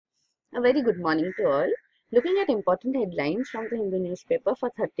A very good morning to all. Looking at important headlines from the Hindu newspaper for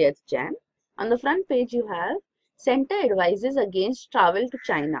 30th Jan. On the front page you have Center advises against travel to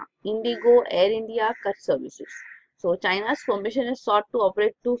China. Indigo, Air India cut services. So China's permission is sought to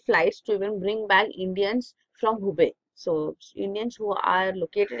operate 2 flights to even bring back Indians from Hubei. So Indians who are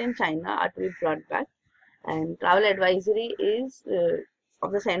located in China are to be brought back, and travel advisory is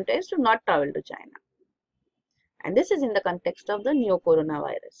of the center is to not travel to China. And this is in the context of the new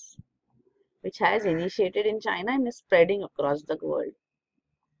coronavirus, which has initiated in China and is spreading across the world.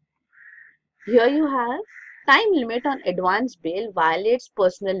 Here you have time limit on advance bail violates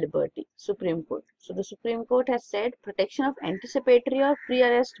personal liberty, Supreme Court. So the Supreme Court has said protection of anticipatory or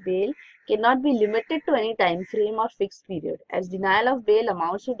pre-arrest bail cannot be limited to any time frame or fixed period, as denial of bail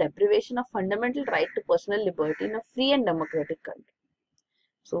amounts to deprivation of fundamental right to personal liberty in a free and democratic country.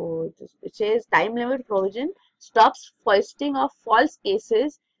 So it says time limit provision stops foisting of false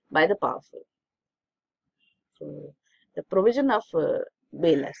cases by the powerful. So the provision of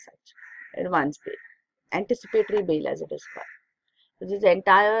bail as such, advance bail, anticipatory bail as it is called. So this is the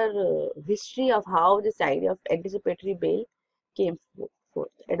entire history of how this idea of anticipatory bail came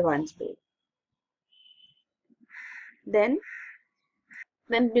forth, advance bail. Then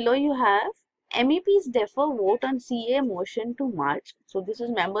below you have MEPs defer vote on CA motion to March. So this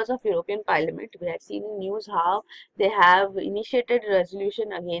is members of European Parliament. We had seen in news how they have initiated a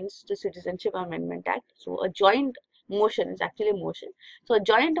resolution against the Citizenship Amendment Act. So a joint motion is actually a motion. So a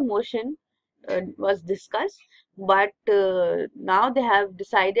joint motion was discussed, but now they have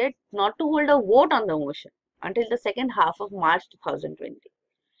decided not to hold a vote on the motion until the second half of March 2020.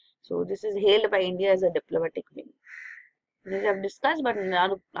 So this is hailed by India as a diplomatic win. They have discussed but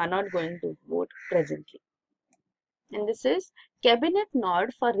are not going to vote presently. And this is Cabinet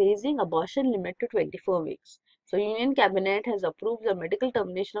nod for raising abortion limit to 24 weeks. So Union Cabinet has approved the Medical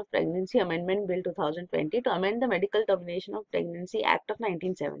Termination of Pregnancy Amendment Bill 2020 to amend the Medical Termination of Pregnancy Act of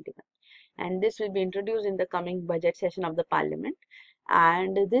 1971. And this will be introduced in the coming budget session of the Parliament.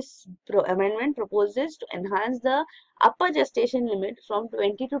 And this amendment proposes to enhance the upper gestation limit from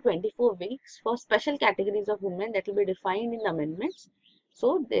 20 to 24 weeks for special categories of women that will be defined in the amendments.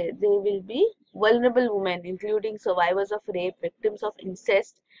 So they will be vulnerable women, including survivors of rape, victims of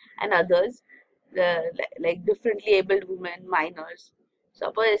incest, and others, like differently abled women, minors. So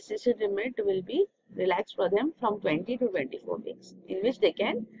upper gestation limit will be relaxed for them from 20 to 24 weeks, in which they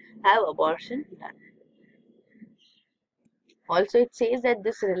can have abortion done. Also, it says that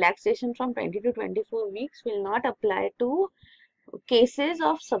this relaxation from 20 to 24 weeks will not apply to cases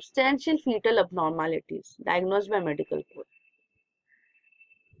of substantial fetal abnormalities diagnosed by medical court.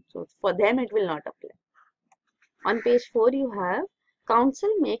 So, for them, it will not apply. On page 4, you have Council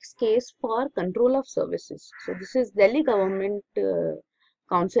makes case for control of services. So, this is Delhi government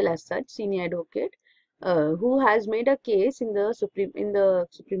council as such, senior advocate, who has made a case in the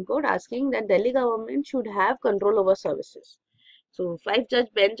Supreme Court asking that Delhi government should have control over services. So,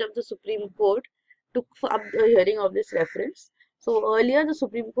 5-judge bench of the Supreme Court took up the hearing of this reference. So, earlier the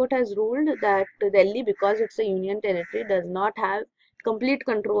Supreme Court has ruled that Delhi, because it's a union territory, does not have complete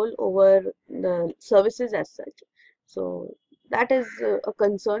control over the services as such. So, that is a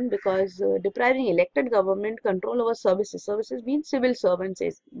concern, because depriving elected government control over services means civil servants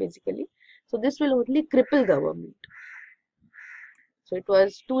basically. So, this will only cripple government. So, it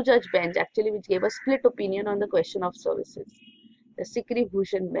was 2-judge bench actually which gave a split opinion on the question of services. The Sikri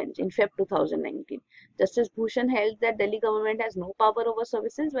Bhushan bench in Feb 2019. Justice Bhushan held that Delhi government has no power over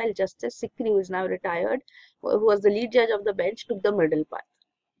services, while Justice Sikri, who is now retired, who was the lead judge of the bench, took the middle path.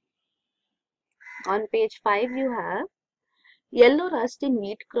 On page 5, you have yellow rust in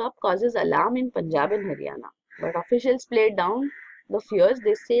wheat crop causes alarm in Punjab and Haryana. But officials played down the fears.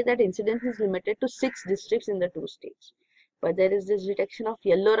 They say that incidence is limited to 6 districts in the 2 states. But there is this detection of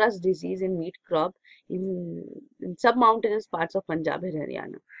yellow rust disease in wheat crop in sub-mountainous parts of Punjab and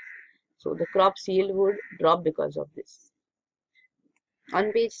Haryana. So the crop yield would drop because of this.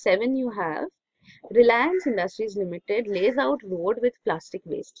 On page 7, you have Reliance Industries Limited lays out road with plastic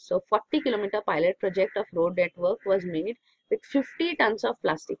waste. So 40-kilometer pilot project of road network was made with 50 tons of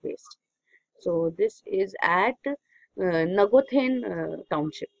plastic waste. So this is at Nagothen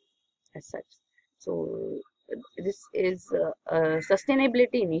township as such. So this is a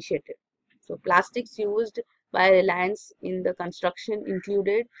sustainability initiative. So plastics used by Reliance in the construction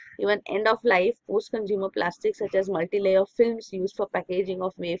included even end-of-life post-consumer plastics such as multi-layer films used for packaging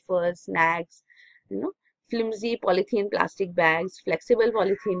of wafers, snacks, flimsy polythene plastic bags, flexible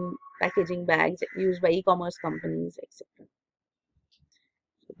polythene packaging bags used by e-commerce companies, etc.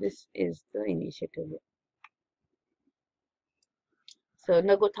 So this is the initiative. So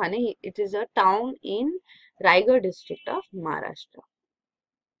Nagothane, it is a town in Raigad district of Maharashtra.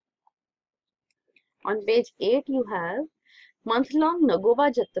 On page 8, you have month-long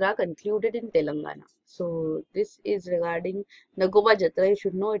Nagoba Jatra concluded in Telangana. So this is regarding Nagoba Jatra. You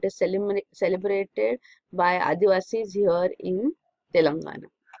should know it is celebrated by Adivasis here in Telangana.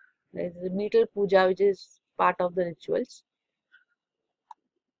 There is the beetle puja, which is part of the rituals.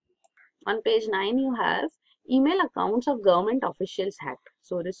 On page 9, you have email accounts of government officials hacked.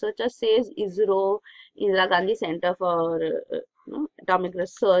 So researcher says ISRO, Indira Gandhi Center for Atomic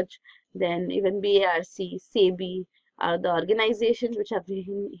Research, then even BARC, SEBI are the organizations which have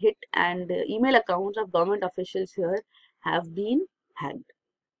been hit, and email accounts of government officials here have been hacked.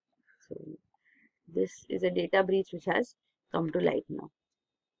 So this is a data breach which has come to light now.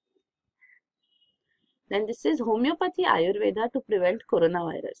 Then this is homeopathy Ayurveda to prevent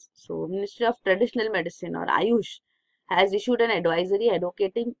coronavirus. So Ministry of Traditional Medicine or Ayush has issued an advisory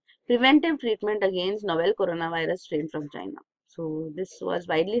advocating preventive treatment against novel coronavirus strain from China. So this was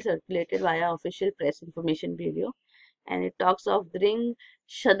widely circulated via official press information bureau, and it talks of drink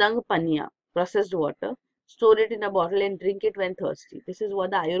Shadang Paniya, processed water, store it in a bottle and drink it when thirsty. This is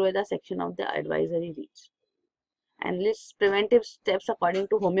what the Ayurveda section of the advisory reads, and lists preventive steps according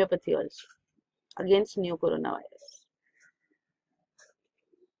to homeopathy also against new coronavirus.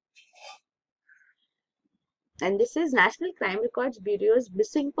 And this is National Crime Records Bureau's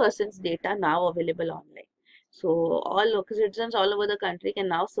missing persons data now available online. So all citizens all over the country can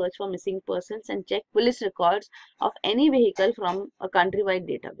now search for missing persons and check police records of any vehicle from a countrywide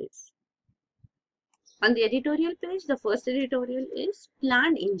database. On the editorial page, the first editorial is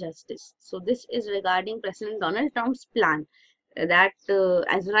Planned Injustice. So this is regarding President Donald Trump's plan that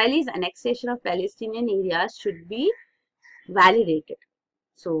Israel's annexation of Palestinian areas should be validated.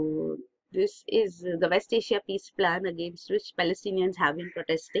 So this is the West Asia Peace Plan against which Palestinians have been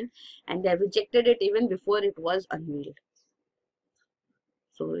protesting, and they have rejected it even before it was unveiled.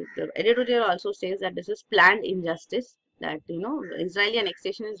 So the editorial also says that this is planned injustice, that Israeli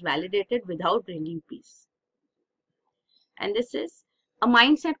annexation is validated without bringing peace. And this is a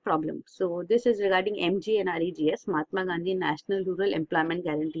mindset problem. So this is regarding MGNREGS, Mahatma Gandhi National Rural Employment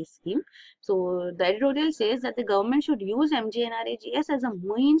Guarantee Scheme. So the editorial says that the government should use MGNREGS as a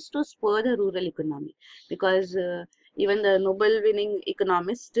means to spur the rural economy, because even the Nobel-winning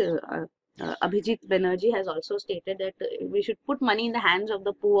economist Abhijit Banerjee has also stated that we should put money in the hands of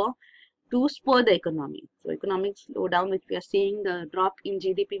the poor to spur the economy. So economic slowdown which we are seeing, the drop in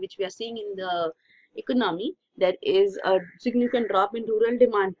GDP which we are seeing in the economy, there is a significant drop in rural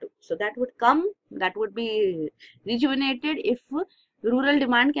demand too. So that would be rejuvenated if rural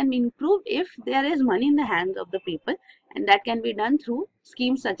demand can be improved if there is money in the hands of the people, and that can be done through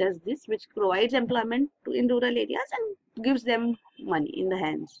schemes such as this, which provides employment in rural areas and gives them money in the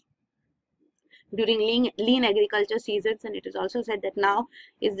hands during lean agriculture seasons. And it is also said that now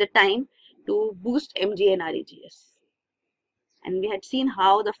is the time to boost MGNREGS. And we had seen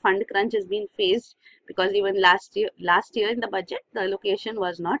how the fund crunch has been faced, because even last year in the budget, the allocation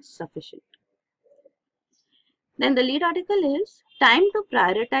was not sufficient. Then the lead article is time to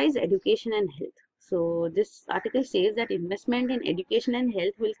prioritize education and health. So this article says that investment in education and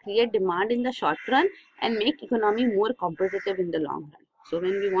health will create demand in the short run and make economy more competitive in the long run. So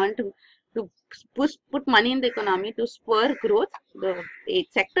when we want to put money in the economy to spur growth, the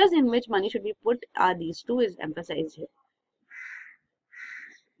sectors in which money should be put are these two, is emphasized here.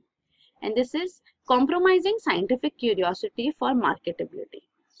 And this is compromising scientific curiosity for marketability.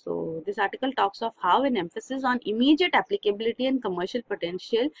 So this article talks of how an emphasis on immediate applicability and commercial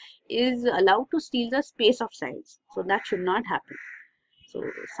potential is allowed to steal the space of science. So that should not happen. So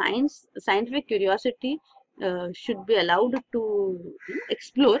scientific curiosity should be allowed to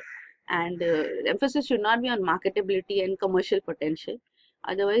explore, and emphasis should not be on marketability and commercial potential.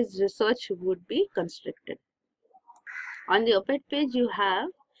 Otherwise, research would be constricted. On the op-ed page, you have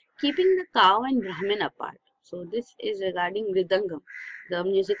keeping the cow and Brahmin apart. So this is regarding Mridangam, the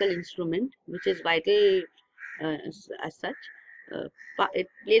musical instrument, which is vital as such. It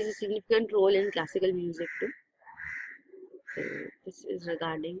plays a significant role in classical music too. So this is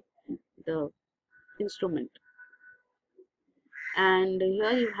regarding the instrument. And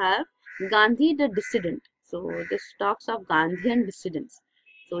here you have Gandhi the dissident. So this talks of Gandhian dissidents.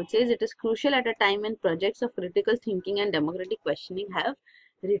 So it says it is crucial at a time when projects of critical thinking and democratic questioning have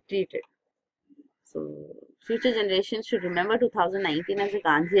retreated. So future generations should remember 2019 as a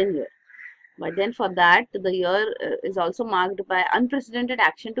Gandhian year. But then for that, the year is also marked by unprecedented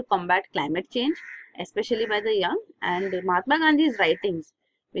action to combat climate change, especially by the young, and Mahatma Gandhi's writings,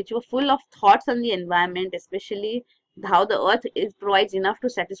 which were full of thoughts on the environment, especially how the earth provides enough to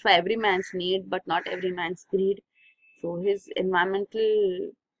satisfy every man's need, but not every man's greed. So his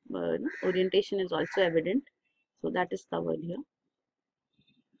environmental orientation is also evident. So that is covered here.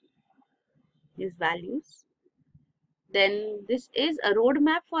 His values. Then this is a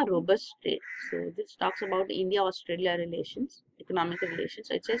roadmap for robust trade. So this talks about India-Australia relations, economic relations.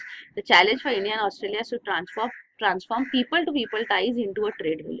 So it says the challenge for India and Australia is to transform people-to-people ties into a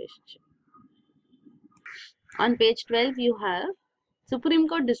trade relationship. On page 12, you have Supreme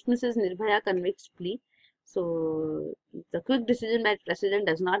Court dismisses Nirbhaya convicts plea. So the quick decision by President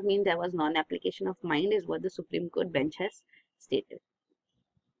does not mean there was non-application of mind, is what the Supreme Court bench has stated.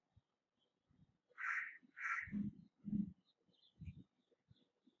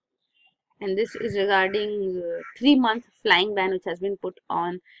 And this is regarding 3-month flying ban which has been put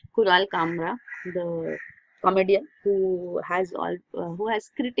on Kunal Kamra, the comedian who has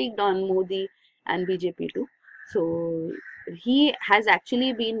critiqued on Modi and BJP too. So he has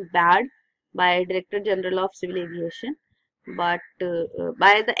actually been barred by Director General of Civil Aviation, but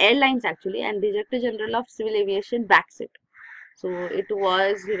by the airlines actually, and Director General of Civil Aviation backs it. So he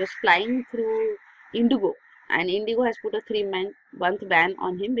was flying through Indigo, and Indigo has put a 3-month ban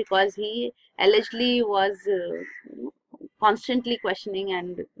on him because he allegedly was constantly questioning,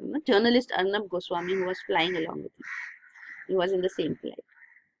 and journalist Arnab Goswami, who was flying along with him, he was in the same flight.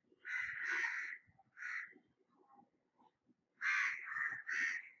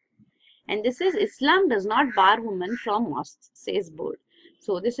 And this is Islam does not bar women from mosques, says board.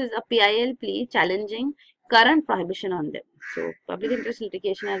 So this is a PIL plea challenging current prohibition on them. So public interest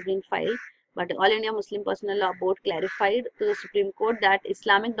litigation has been filed, but All India Muslim Personal Law Board clarified to the Supreme Court that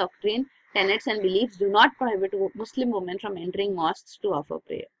Islamic doctrine, tenets and beliefs do not prohibit Muslim women from entering mosques to offer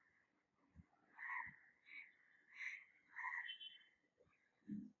prayer.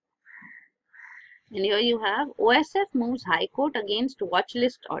 And here you have OSF moves High Court against watch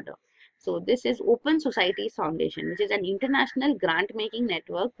list order. So this is Open Societies Foundation, which is an international grant-making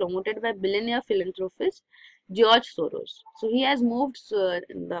network promoted by billionaire philanthropist George Soros. So he has moved,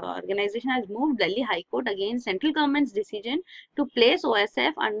 the organization has moved Delhi High Court against central government's decision to place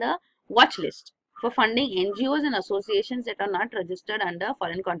OSF under watch list for funding NGOs and associations that are not registered under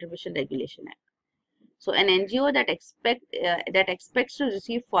Foreign Contribution Regulation Act. So an NGO that expects to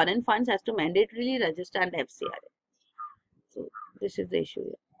receive foreign funds has to mandatorily register under FCRA. So this is the issue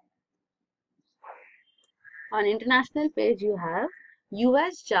here. On international page, you have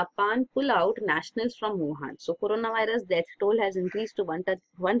US, Japan pull out nationals from Wuhan. So coronavirus death toll has increased to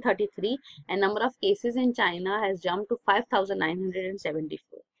 133, and number of cases in China has jumped to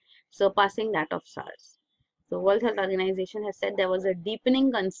 5,974, surpassing that of SARS. The World Health Organization has said there was a deeply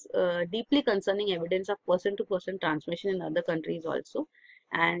concerning evidence of person-to-person transmission in other countries also.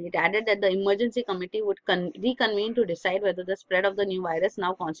 And it added that the emergency committee would reconvene to decide whether the spread of the new virus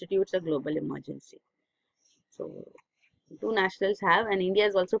now constitutes a global emergency. So, 2 nationals have, and India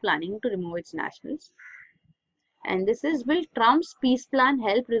is also planning to remove its nationals. And this is, will Trump's peace plan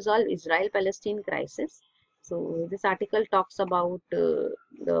help resolve Israel-Palestine crisis? So this article talks about the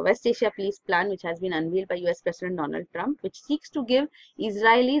West Asia Peace Plan, which has been unveiled by US President Donald Trump, which seeks to give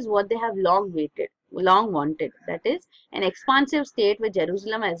Israelis what they have long wanted. That is, an expansive state with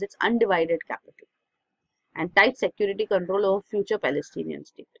Jerusalem as its undivided capital, and tight security control over future Palestinian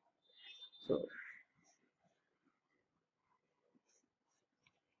state. So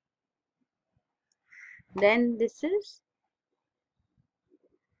then this is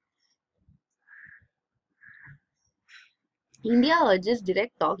India urges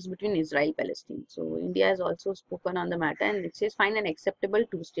direct talks between Israel and Palestine. So India has also spoken on the matter, and it says find an acceptable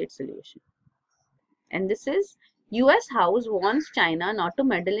 2-state solution. And this is US House warns China not to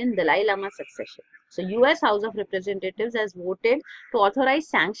meddle in Dalai Lama's succession. So US House of Representatives has voted to authorize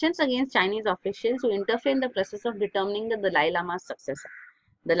sanctions against Chinese officials who interfere in the process of determining the Dalai Lama's successor.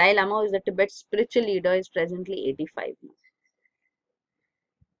 Dalai Lama, who is the Tibet's spiritual leader, is presently 85 now.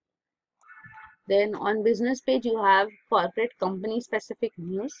 Then on business page, you have corporate company specific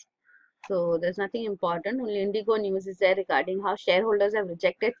news. So there's nothing important. Only Indigo news is there regarding how shareholders have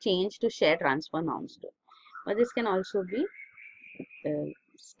rejected change to share transfer norms. But this can also be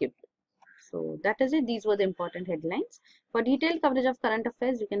skipped. So that is it. These were the important headlines. For detailed coverage of current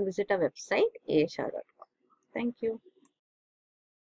affairs, you can visit our website, aashar.com. Thank you.